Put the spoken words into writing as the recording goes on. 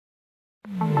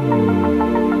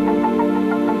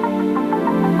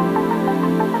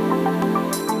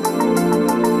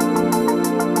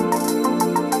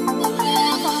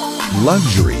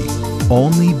Luxury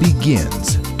only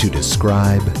begins to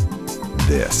describe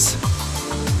this.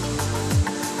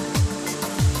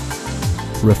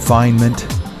 Refinement,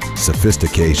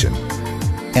 sophistication,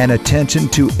 and attention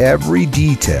to every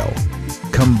detail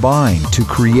combine to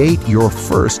create your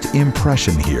first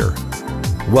impression here.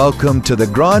 Welcome to the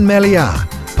Gran Melia,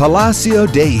 Palacio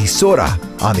de Isora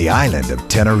on the island of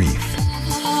Tenerife.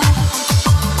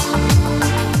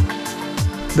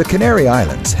 The Canary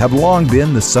Islands have long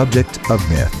been the subject of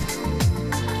myth.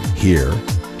 Here,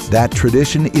 that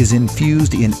tradition is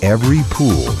infused in every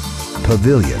pool,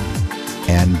 pavilion,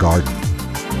 and garden.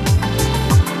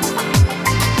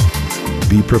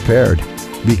 Be prepared,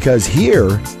 because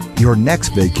here, your next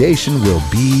vacation will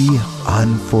be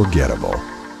unforgettable.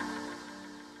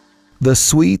 The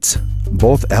suites,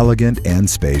 both elegant and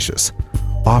spacious,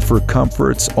 offer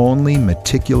comforts only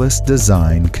meticulous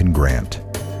design can grant.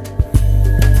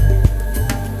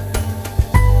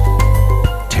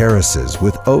 Terraces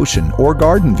with ocean or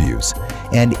garden views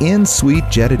and in-suite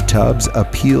jetted tubs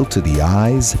appeal to the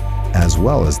eyes as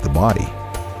well as the body.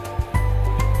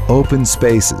 Open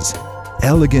spaces,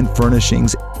 elegant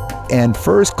furnishings, and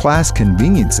first-class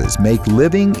conveniences make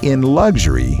living in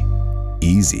luxury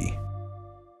easy.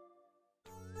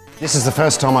 This is the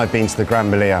first time I've been to the Gran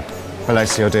Melia,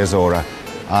 Palacio de Isora.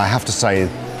 I have to say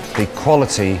the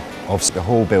quality of the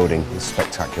whole building is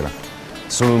spectacular.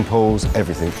 Swimming pools,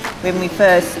 everything. When we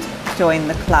first joined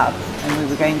the club and we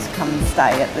were going to come and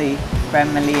stay at the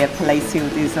Gran Melia Palacio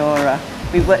de Isora,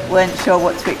 we weren't sure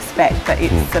what to expect, but it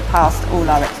surpassed all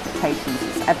our expectations.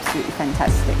 It's absolutely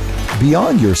fantastic.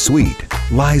 Beyond your suite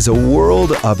lies a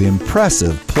world of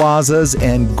impressive plazas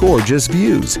and gorgeous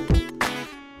views.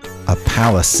 A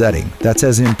palace setting that's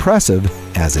as impressive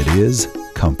as it is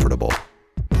comfortable.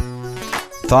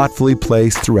 Thoughtfully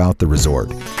placed throughout the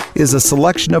resort is a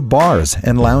selection of bars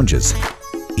and lounges,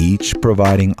 each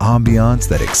providing ambiance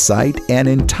that excites and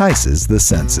entices the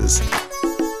senses.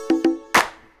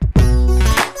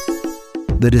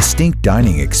 The distinct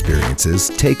dining experiences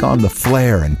take on the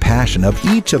flair and passion of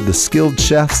each of the skilled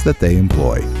chefs that they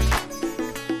employ.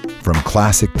 From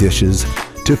classic dishes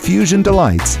to fusion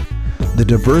delights, the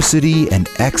diversity and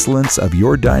excellence of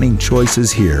your dining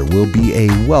choices here will be a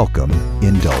welcome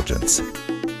indulgence.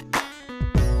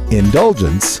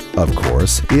 Indulgence, of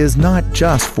course, is not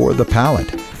just for the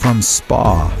palate. From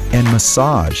spa and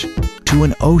massage to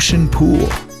an ocean pool,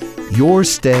 your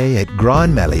stay at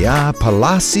Gran Melia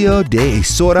Palacio de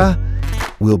Isora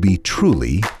will be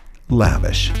truly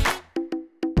lavish.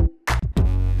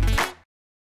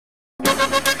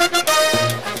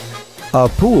 A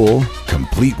pool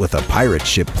complete with a pirate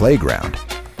ship playground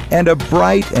and a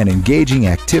bright and engaging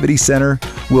activity center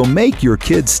will make your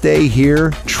kids' stay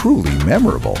here truly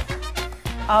memorable.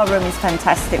 Our room is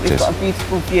fantastic. We've got a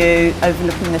beautiful view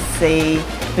overlooking the sea.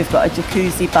 We've got a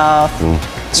jacuzzi bath.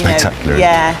 Spectacular.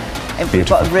 Yeah. We've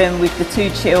got a room with the 2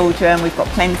 children. We've got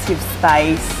plenty of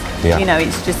space. Yeah. You know,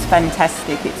 it's just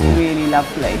fantastic. It's really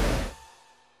lovely.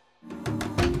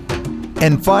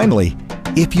 And finally,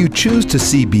 if you choose to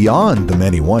see beyond the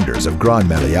many wonders of Gran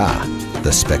Melia,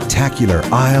 the spectacular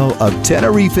Isle of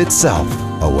Tenerife itself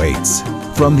awaits.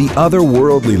 From the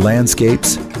otherworldly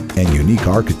landscapes and unique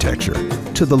architecture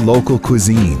to the local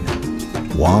cuisine,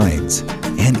 wines,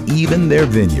 and even their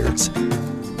vineyards,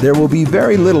 there will be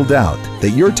very little doubt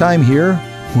that your time here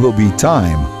will be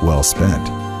time well spent.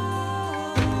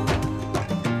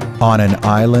 On an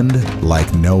island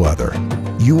like no other,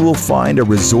 you will find a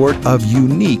resort of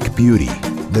unique beauty.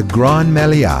 The Gran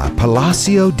Melia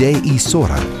Palacio de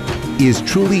Isora is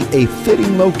truly a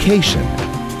fitting location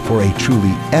for a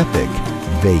truly epic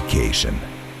vacation.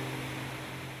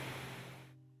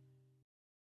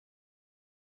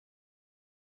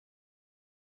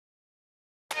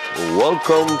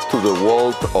 Welcome to the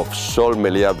world of Sol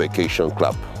Melia Vacation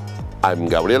Club. I'm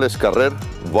Gabriel Escarrer,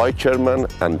 Vice Chairman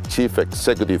and Chief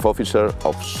Executive Officer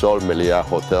of Sol Melia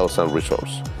Hotels and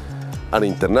Resorts, an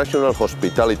international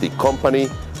hospitality company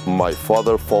my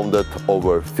father founded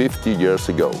over 50 years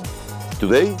ago.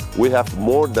 Today, we have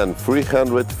more than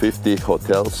 350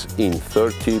 hotels in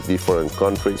 30 different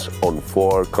countries on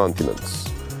 4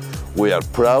 continents. We are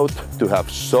proud to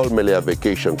have Sol Melia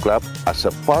Vacation Club as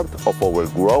a part of our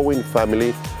growing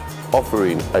family,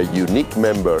 offering a unique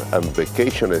member and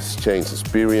vacation exchange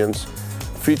experience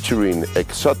featuring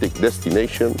exotic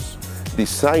destinations,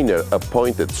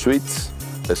 designer-appointed suites,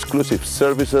 exclusive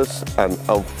services, and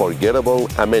unforgettable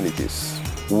amenities.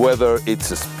 Whether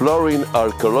it's exploring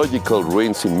archaeological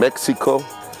ruins in Mexico,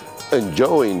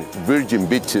 enjoying virgin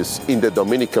beaches in the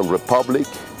Dominican Republic,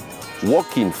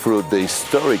 walking through the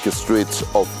historic streets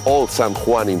of Old San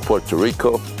Juan in Puerto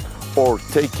Rico, or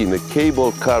taking a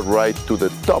cable car ride to the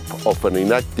top of an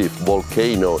inactive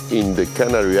volcano in the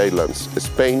Canary Islands,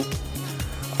 Spain,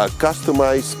 a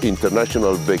customized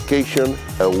international vacation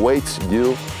awaits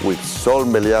you with Sol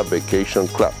Melia Vacation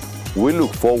Club. We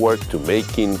look forward to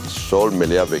making Sol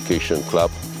Melia Vacation Club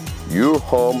your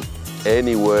home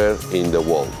anywhere in the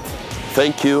world.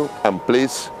 Thank you, and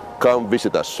please come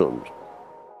visit us soon.